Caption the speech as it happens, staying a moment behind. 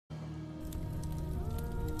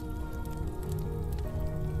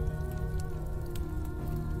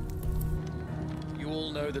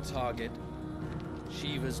all know the target.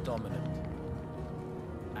 Shiva's dominant.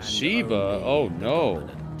 And Shiva? only Oh the no.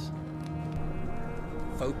 dominant.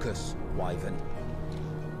 Focus, Wyvern.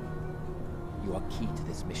 You are key to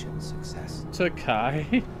this mission's success.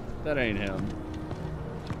 Takai? That ain't him.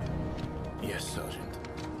 Yes, Sergeant.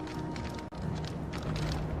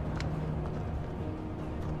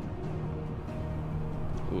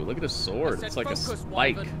 Ooh, look at his sword. It's like a focus,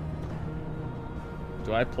 spike. Wyvern.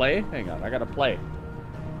 Do I play? Hang on, I gotta play.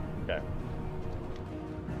 Okay.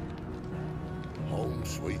 Home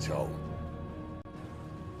sweet home.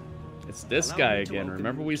 It's this Allow guy me to again. welcome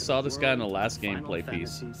Remember you we to saw the this guy in the world last of Final gameplay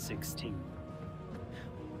piece. Fantasy 16.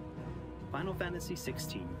 Final Fantasy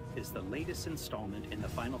 16 is the latest installment in the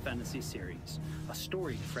Final Fantasy series, a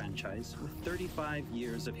storied franchise with 35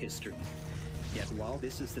 years of history. Yet while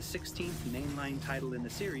this is the 16th mainline title in the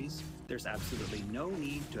series, there's absolutely no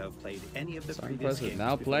need to have played any of the Song previous request is games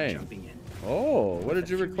now before playing. jumping in. Oh, what With did a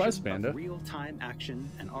you request, fusion of Panda? real-time action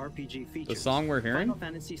and RPG features. The song we're hearing? Final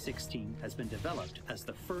Fantasy 16 has been developed as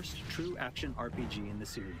the first true action RPG in the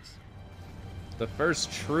series. The first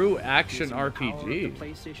true action Using the power of the RPG.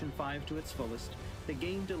 PlayStation 5 to its fullest, the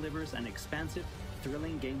game delivers an expansive,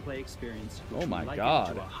 thrilling gameplay experience which Oh my we liken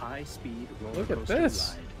God. to a high-speed roller Look at coaster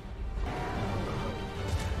this. ride.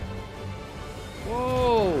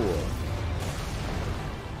 Whoa!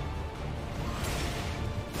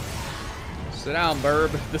 Sit down, Burb.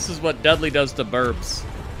 This is what Dudley does to Burbs.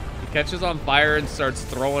 He catches on fire and starts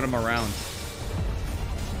throwing them around.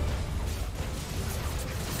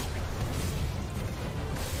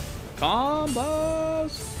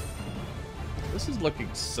 Combos! This is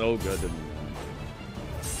looking so good to me, man.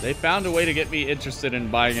 They found a way to get me interested in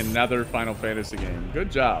buying another Final Fantasy game.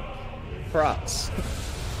 Good job. Props.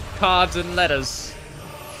 Cards and letters.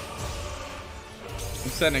 I'm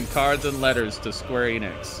sending cards and letters to Square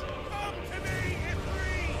Enix.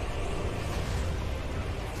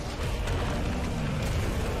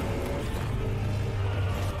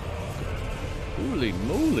 Holy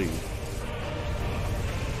moly.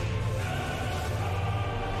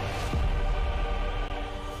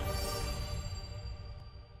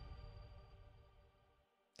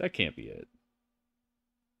 That can't be it.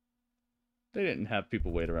 They didn't have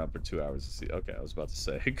people wait around for 2 hours to see. Okay, I was about to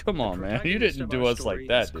say, come on, man. You didn't do us like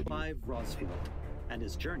that, did you? Clive Rosfield, and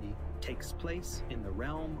his journey takes place in the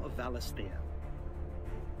realm of Valisthea.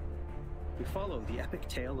 We follow the epic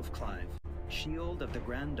tale of Clive, Shield of the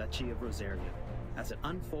Grand Duchy of Rosaria, as it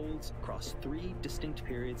unfolds across 3 distinct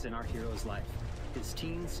periods in our hero's life: his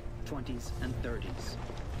teens, 20s, and 30s.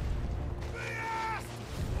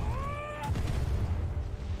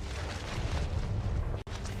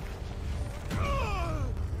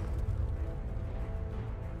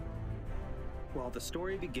 While the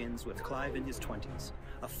story begins with Clive in his 20s,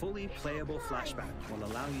 a fully playable flashback will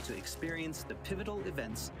allow you to experience the pivotal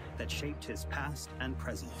events that shaped his past and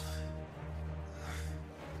present.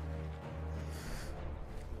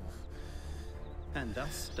 And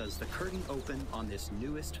thus does the curtain open on this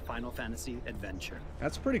newest Final Fantasy adventure.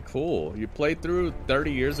 That's pretty cool. You played through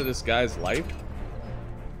 30 years of this guy's life?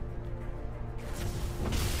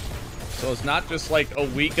 So it's not just like a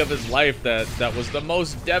week of his life that was the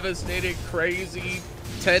most devastating, crazy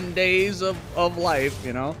 10 days of life,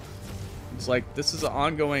 you know? It's like, this is an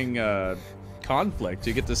ongoing conflict.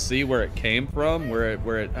 You get to see where it came from,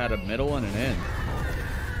 where it had a middle and an end.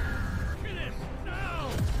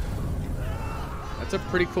 That's a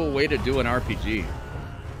pretty cool way to do an RPG.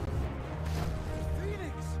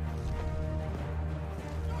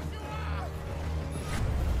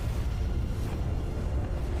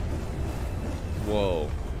 Whoa.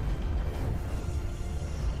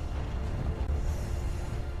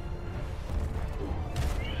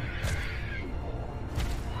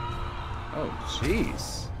 Oh,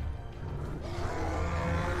 jeez.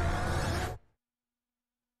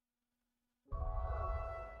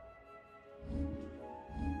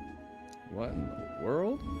 What in the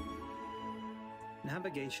world?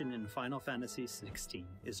 Navigation in Final Fantasy XVI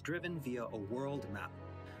is driven via a world map,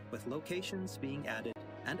 with locations being added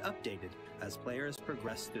and updated as players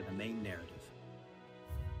progress through the main narrative.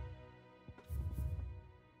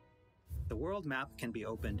 The world map can be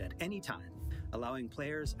opened at any time, allowing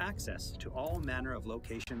players access to all manner of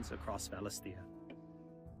locations across Valisthea.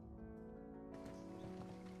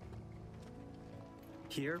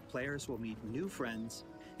 Here, players will meet new friends,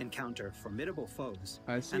 encounter formidable foes,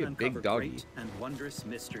 I see and a big uncover doggy. great and wondrous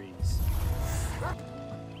mysteries.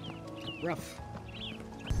 Rough.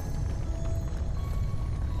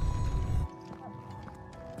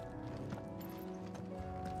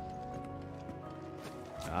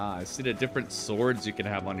 Ah, I see the different swords you can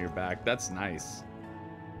have on your back. That's nice.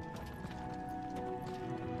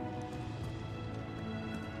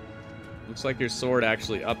 Looks like your sword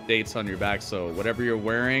actually updates on your back, so whatever you're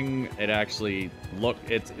wearing, it actually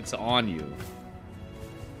it's on you.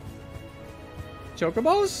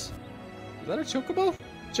 Chocobos? Is that a chocobo?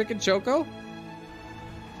 Chicken choco?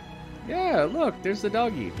 Yeah, look, there's the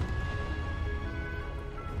doggy.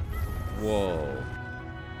 Whoa.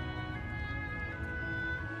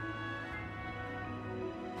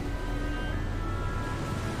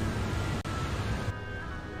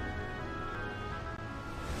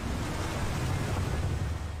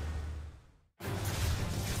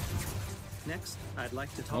 Next, I'd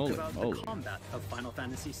like to talk about the combat of Final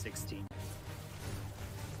Fantasy XVI.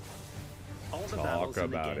 All the battles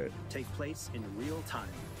in the game take place in real time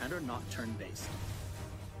and are not turn-based.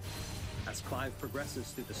 As Clive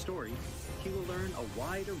progresses through the story, he will learn a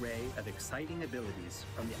wide array of exciting abilities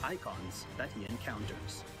from the Eikons that he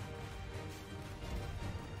encounters.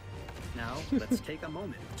 Now, let's take a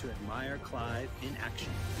moment to admire Clive in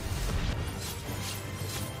action.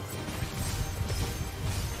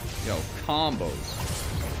 Yo, combos.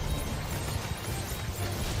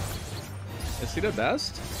 Is he the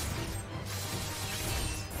best?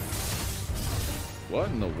 What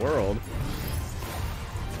in the world?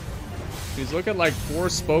 He's looking like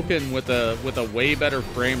Forspoken with a way better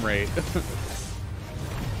frame rate.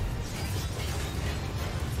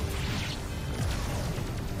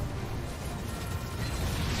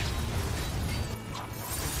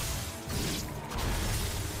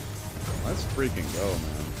 Let's freaking go,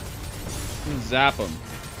 man. Zap him.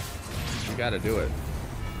 You gotta do it.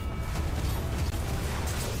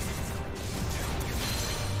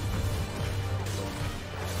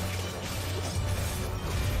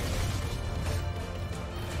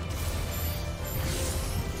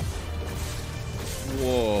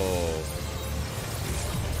 Whoa.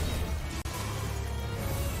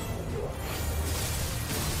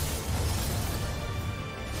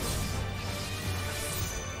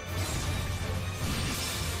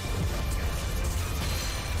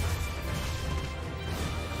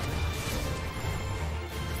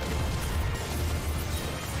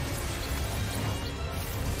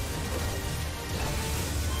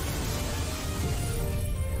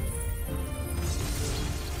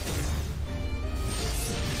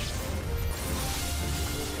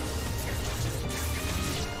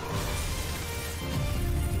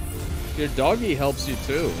 Your doggy helps you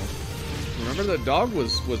too. Remember the dog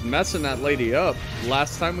was messing that lady up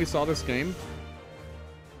last time we saw this game?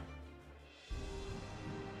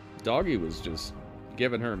 Doggy was just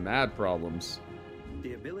giving her mad problems.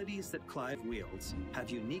 The abilities that Clive wields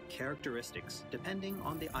have unique characteristics depending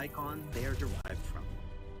on the icon they are derived from.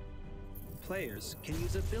 Players can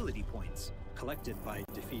use ability points collected by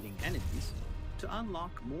defeating enemies to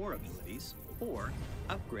unlock more abilities or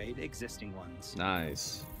upgrade existing ones.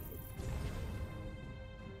 Nice.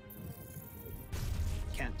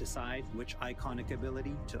 Can't decide which iconic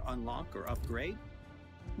ability to unlock or upgrade?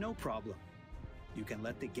 No problem. You can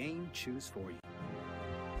let the game choose for you.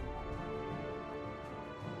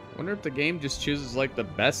 Wonder if the game just chooses like the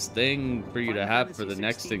best thing for you to have for the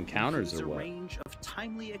next encounters or what. A range of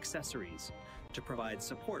timely accessories to provide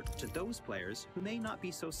support to those players who may not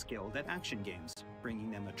be so skilled at action games,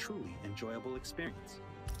 bringing them a truly enjoyable experience.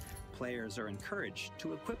 Players are encouraged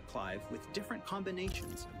to equip Clive with different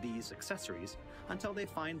combinations of these accessories until they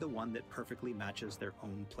find the one that perfectly matches their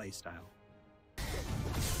own playstyle.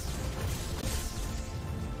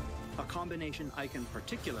 A combination I can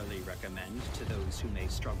particularly recommend to those who may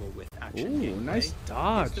struggle with action gameplay nice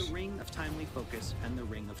dodge. is the Ring of Timely Focus and the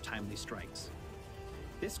Ring of Timely Strikes.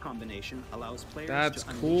 This combination allows players That's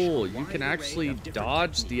to cool. unleash a You can wide array actually of different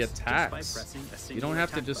dodge the techniques just by attacks. pressing a You single don't have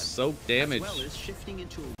to attack just button, soak damage. as well as shifting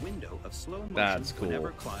into a window of slow motion That's cool.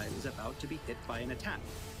 whenever Clive is about to be hit by an attack,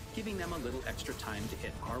 giving them a little extra time to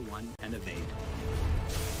hit R1 and evade.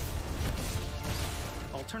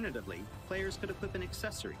 Alternatively, players could equip an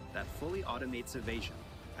accessory that fully automates evasion.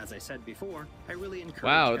 As I said before, I really encourage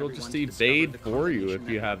Wow, it'll everyone just to discover evade the for you combination if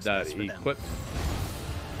you that have works that best for them. equipment.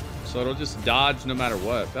 So it'll just dodge no matter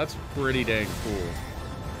what. That's pretty dang cool.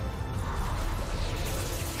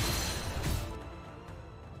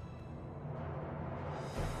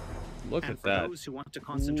 Look And at for that. those who want to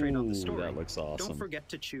concentrate on the Ooh, story, that looks awesome. don't forget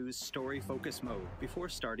to choose Story Focus Mode before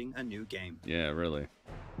starting a new game. Yeah, really.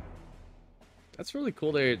 That's really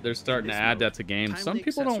cool. They're starting to this add mode, that to games. Some timely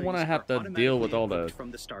people don't want to accessories have are to deal with all automatically the equipped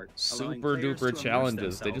from the start, allowing super players to duper immerse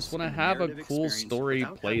challenges. They just want to themselves in the have a narrative cool experience story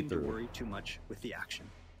without having to playthrough. worry too much with the action.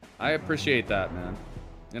 I appreciate that, man.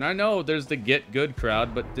 And I know there's the get good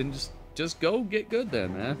crowd, but then just go get good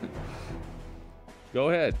then, man. Go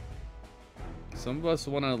ahead. Some of us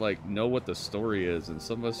want to like know what the story is, and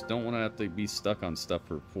some of us don't want to have to be stuck on stuff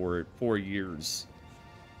for 4 years.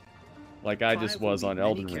 Like I just was on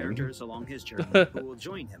Elden Ring. Characters along his journey who will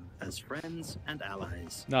join him as friends and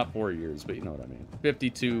allies. Not 4 years, but you know what I mean.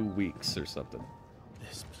 52 weeks or something.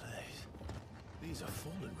 This place. These are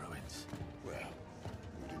fallen ruins. Well,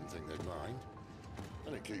 we didn't think they'd mind.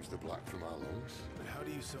 And it keeps the black from our lungs. But how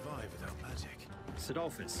do you survive without magic?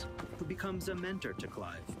 Sidolphus, who becomes a mentor to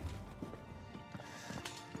Clive.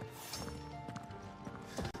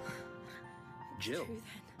 Jill,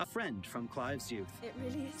 a friend from Clive's youth. It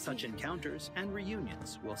really is. Such encounters and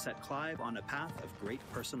reunions will set Clive on a path of great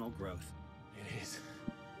personal growth. It is.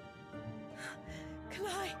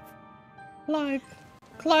 Clive.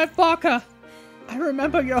 Clive Barker. I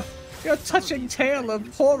remember your touching tale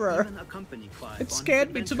of horror. It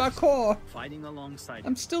scared me to my core.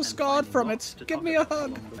 I'm still scarred from it. Give me a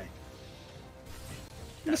hug.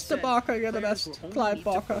 Mr. Barker, you're the best. Clive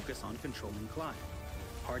Barker. Focus on controlling Clive.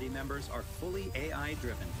 Party members are fully AI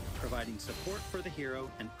driven, providing support for the hero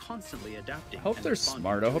and constantly adapting. I hope they're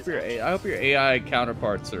smart. I hope your AI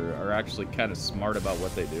counterparts are actually kind of smart about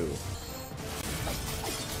what they do.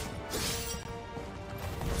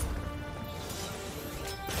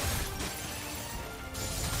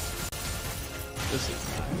 This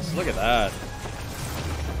is nice. Look at that.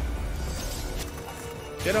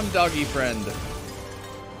 Get him, doggy friend.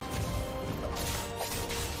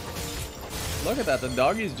 Look at that. The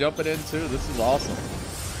doggy's jumping in too. This is awesome.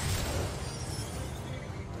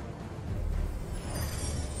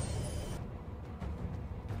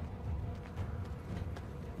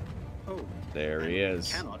 Oh, there he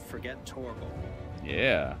is. Cannot forget Torgal.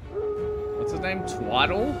 Yeah. What's his name?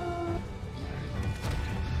 Twaddle?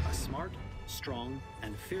 A smart, strong,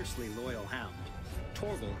 and fiercely loyal hound,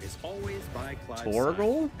 Torgal is always by Clive's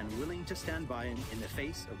Torgal? side and willing to stand by him in the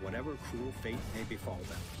face of whatever cruel fate may befall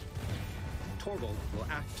them. Torgal will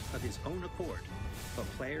act of his own accord, but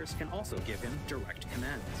players can also give him direct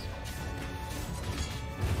commands.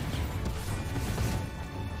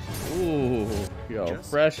 Ooh, yo,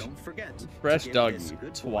 Just fresh don't forget fresh to give doggy. this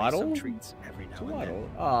good boy Twaddle? some treats every now and then. Twaddle.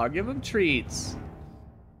 Aw, give him treats.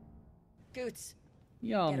 Goods.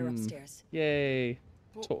 Yum. Get her upstairs. Yay.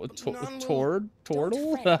 Don't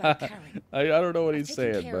Tordle? fret about Karen. I don't know what I've he's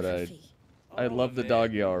taken saying, care but of her fee. I love the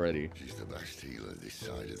doggy already. She's the best healer this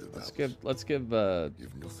side of the Let's belt. give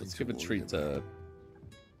You've nothing let's to give a worry treat about.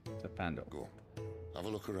 to Pando. Go on. Have a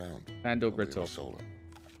look around. Pando I'll be Grito. our solar.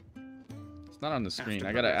 It's not on the screen. After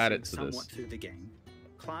I gotta add it progressing to this. somewhat through the game,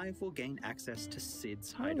 Clive will gain access to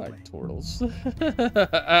Sid's I hideaway. like turtles.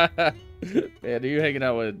 Man, are you hanging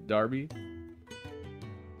out with Darby?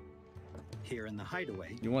 Here in the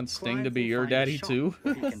hideaway, You want Sting Clive to be will your find a daddy shop too?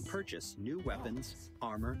 where he can purchase new weapons,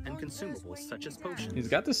 armor, and consumables such as potions. He's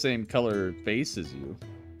got the same color face as you.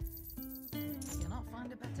 You'll not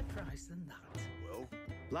find a better price than that. Well,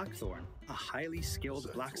 Blackthorn, a highly skilled What's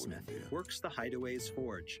that blacksmith, for in here? works the hideaway's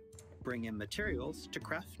forge. Bring in materials to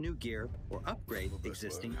craft new gear or upgrade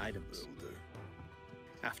existing items. will do.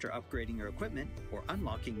 After upgrading your equipment or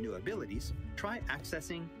unlocking new abilities, try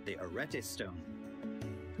accessing the Arete Stone.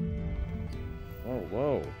 Oh,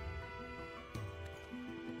 whoa.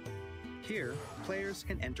 Here, players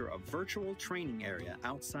can enter a virtual training area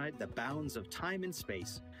outside the bounds of time and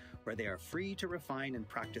space, where they are free to refine and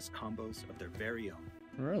practice combos of their very own.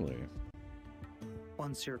 Really?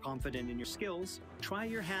 Once you're confident in your skills, try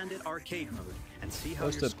your hand at arcade mode and see how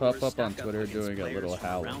your Posted scores Puff up on stack Twitter against doing a players little from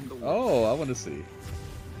howl. around the world. Oh, I want to see.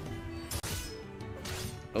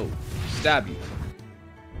 Oh, stab you.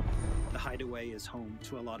 The hideaway is home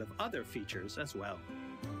to a lot of other features as well.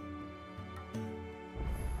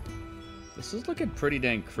 This is looking pretty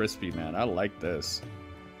dang crispy, man. I like this.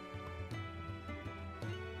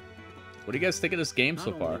 What do you guys think of this game so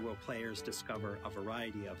Not far? only will players discover a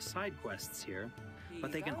variety of side quests here,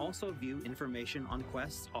 but they can also view information on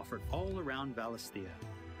quests offered all around Valisthea.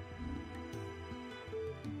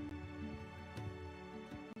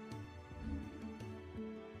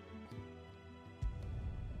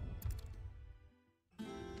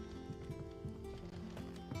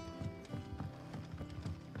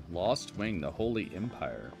 Lost Wing, the Holy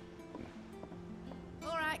Empire.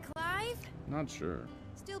 All right, Clive. Not sure.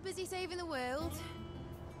 Still busy saving the world.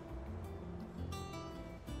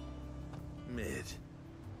 Mid.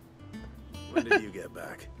 When did you get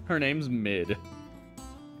back? Her name's Mid.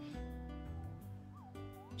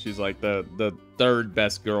 She's like the third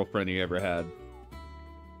best girlfriend you ever had.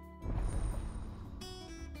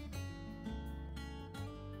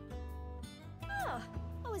 Oh,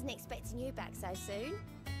 I wasn't expecting you back so soon.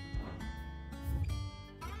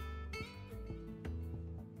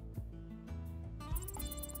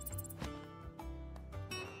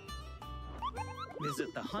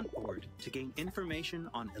 Visit the hunt board to gain information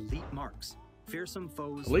on elite marks, fearsome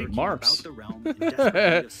foes Elite lurking marks. about the realm in desperate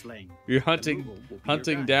need of slaying. You're Removal will be your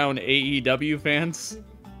hunting guide. down AEW fans.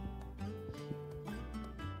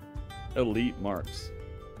 Elite marks.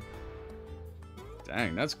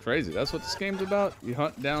 Dang, that's crazy. That's what this game's about? You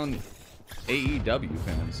hunt down AEW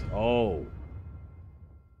fans. Oh.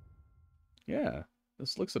 Yeah,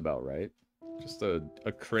 this looks about right. Just a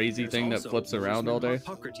crazy There's thing that also flips around all day.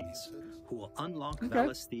 Hippocrates, who will unlock Okay.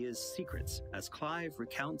 Valisthea's secrets as Clive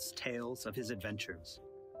recounts tales of his adventures.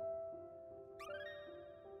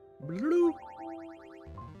 Blue.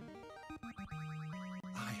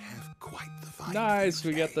 I have quite the find. Nice,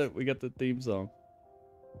 for you we got the theme song.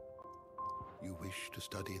 You wish to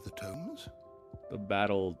study the tomes? The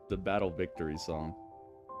battle victory song.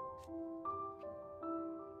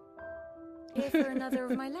 Here for another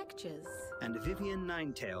of my lectures. And Vivian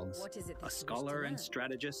Ninetails, What is it that a you wish scholar to and learn?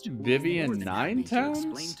 strategist who will Vivian more than happy to Ninetails?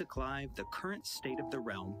 explain to Clive the current state of the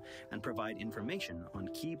realm and provide information on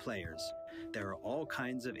key players. There are all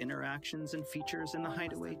kinds of interactions and features in the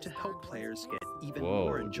hideaway to help players get even Whoa,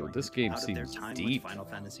 more dude, enjoyment this game out of their seems time deep. with Final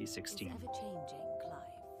Fantasy It's XVI. ever changing,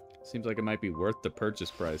 Clive. Seems like it might be worth the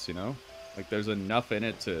purchase price, you know? Like there's enough in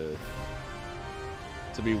it to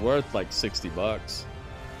be worth like $60.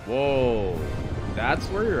 Whoa. That's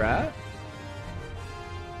where you're at?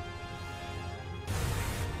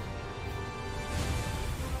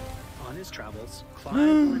 On his travels, Clive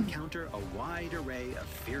will encounter a wide array of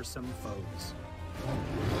fearsome foes.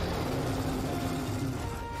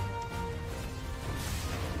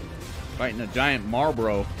 Fighting a giant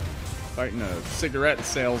Marlboro. Fighting a cigarette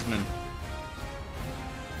salesman.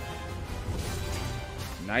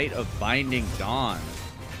 Night of Binding Dawn.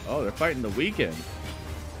 Oh, they're fighting the weekend.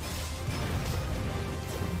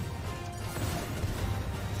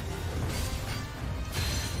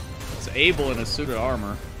 It's Abel in a suit of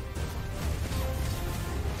armor.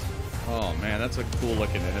 Oh man, that's a cool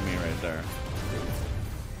looking enemy right there.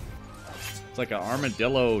 It's like an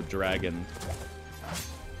armadillo dragon.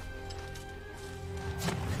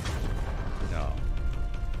 No.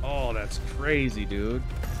 Oh, that's crazy, dude.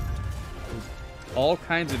 All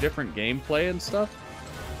kinds of different gameplay and stuff.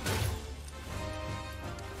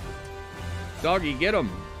 Doggy, get him.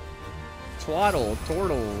 Twaddle,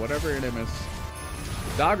 Tortle, whatever your name is.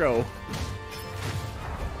 Doggo.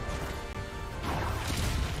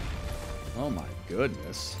 Oh my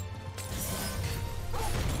goodness.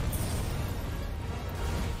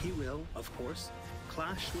 He will, of course,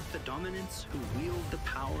 clash with the dominants who wield the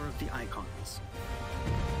power of the Eikons.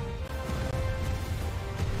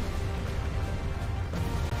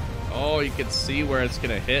 Oh, you can see where it's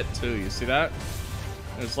gonna hit too. You see that?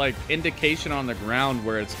 There's like indication on the ground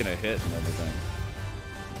where it's gonna hit and everything.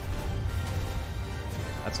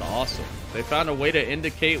 That's awesome. They found a way to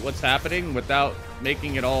indicate what's happening without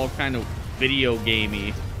making it all kind of video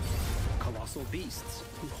gamey. Colossal beasts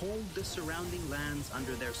who hold the surrounding lands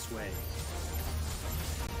under their sway.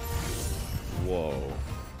 Whoa.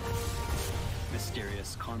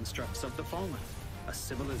 Mysterious constructs of the fallen, a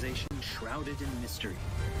civilization shrouded in mystery.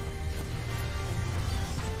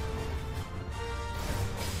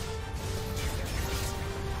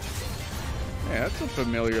 Yeah, that's a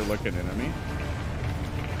familiar looking enemy.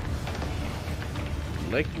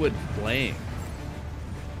 Liquid Flame.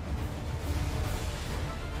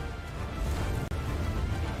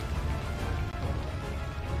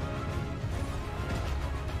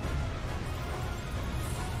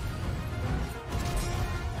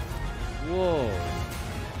 Whoa.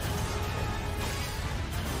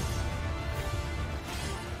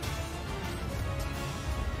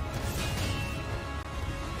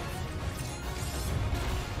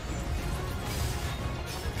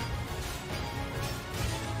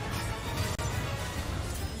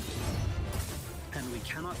 And we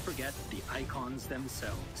cannot forget the Eikons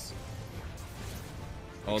themselves.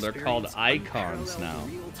 Oh, they're called Experience Eikons now.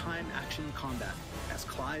 unparalleled real-time action combat as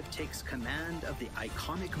Clive takes command of the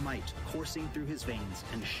iconic might coursing through his veins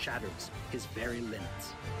and shatters his very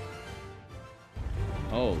limbs.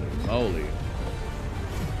 Holy moly.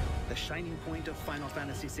 The shining point of Final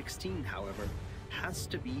Fantasy XVI, however, has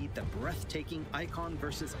to be the breathtaking Eikon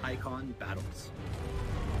versus Eikon battles.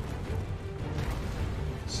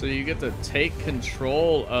 So you get to take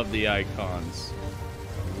control of the Eikons.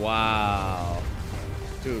 Wow.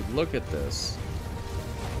 Dude, look at this.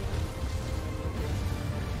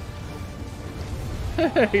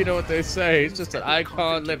 You know what they say, it's just an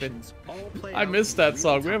icon living. I missed that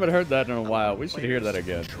song. We haven't heard that in a while. We should hear that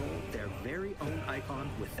again. Control their very own Eikon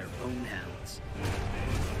with their own hands.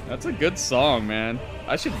 That's a good song, man.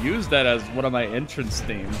 I should use that as one of my entrance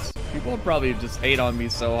themes. People would probably just hate on me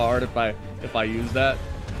so hard if I use that.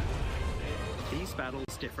 These battles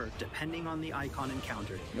differ depending on the icon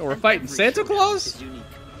encountered. Yo, we're and fighting every Santa showdown Claus? is unique,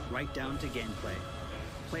 right down to gameplay.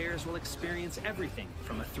 Players will experience everything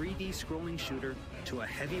from a 3D scrolling shooter to a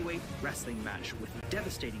heavyweight wrestling match with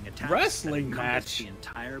devastating attacks Wrestling that encompass match? the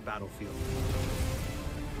entire battlefield.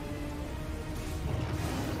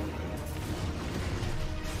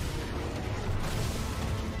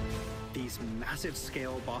 These massive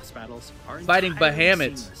scale boss battles are Fighting entirely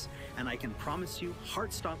Bahamut. seamless, and I can promise you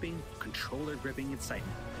heart-stopping, controller-gripping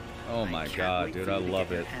excitement. Oh my god, dude, I love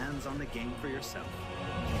Get it. your hands on the game for yourself.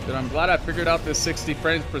 Dude, I'm glad I figured out this 60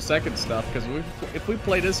 frames per second stuff, because if we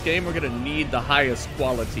play this game, we're gonna need the highest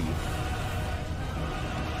quality.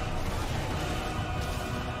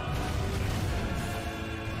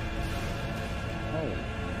 Oh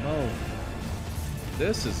no.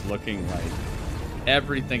 This is looking like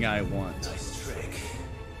everything I want. Nice trick.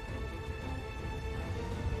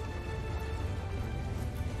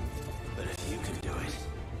 But if you can do it,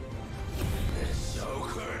 then so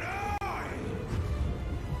could I!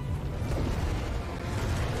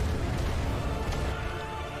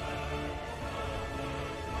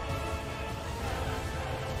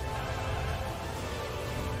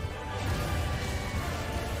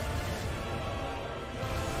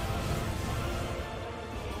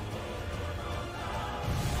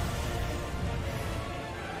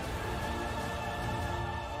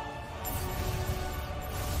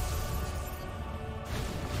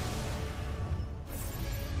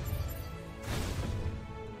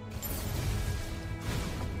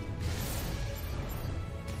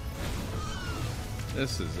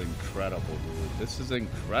 This is incredible, dude. This is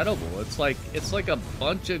incredible. It's like a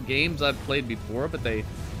bunch of games I've played before, but they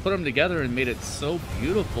put them together and made it so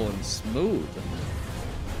beautiful and smooth.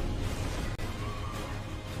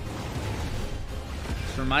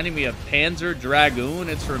 It's reminding me of Panzer Dragoon.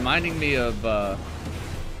 It's reminding me of oh,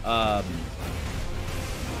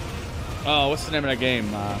 what's the name of that game?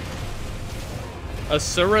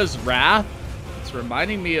 Asura's Wrath. It's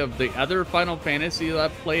reminding me of the other Final Fantasy that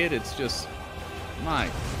I've played. It's just, my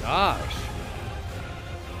gosh.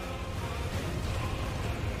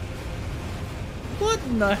 What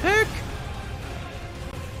in the heck?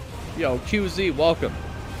 Yo, QZ, welcome.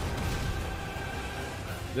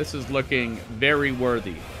 This is looking very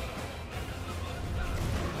worthy.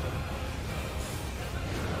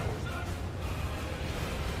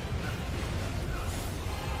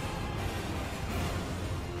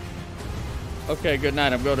 Okay, good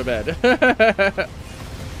night. I'm going to bed.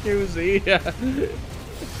 QZ, yeah.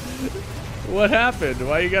 What happened?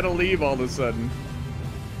 Why you gotta leave all of a sudden?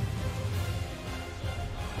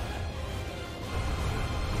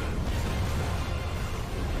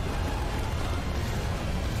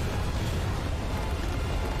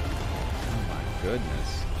 Oh my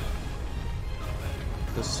goodness.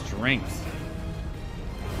 The strength.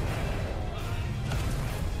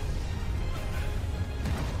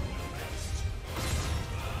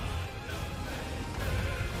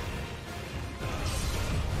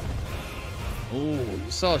 Oh,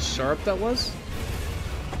 you saw how sharp that was?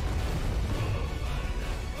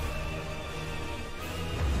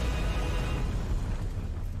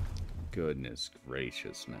 Goodness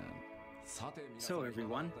gracious, man. So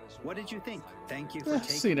everyone, what did you think? Thank you for taking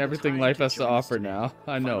Seen the everything time life to has to join us offer today. now.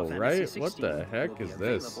 I Final know, Fantasy right? 16 What the heck will be is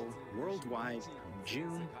this? available worldwide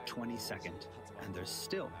June 22nd, and there's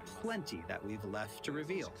still plenty that we've left to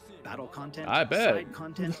reveal. Battle content, I bet. side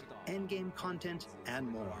content, endgame content, and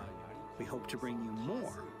more. We hope to bring you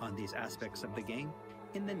more on these aspects of the game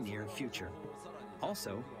in the near future.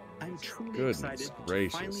 Also, I'm truly Goodness excited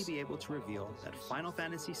gracious. to finally be able to reveal that Final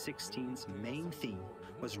Fantasy XVI's main theme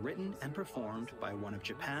was written and performed by one of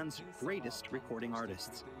Japan's greatest recording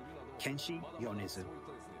artists, Kenshi Yonezu.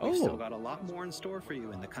 We've still got a lot more in store for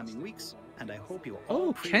you in the coming weeks, and I hope you'll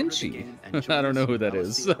all pre-order the Kenshi. game and join I don't know us who that when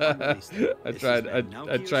is. LSD on release day. I This tried. has been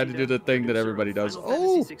I Naoki tried to do the Yoshida, thing that producer everybody of does. Final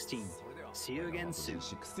Oh, Fantasy 16. See you again soon.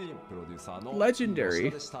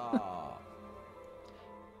 legendary.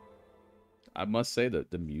 I must say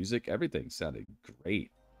that the music, everything sounded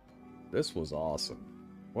great. This was awesome.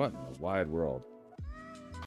 What in the wide world?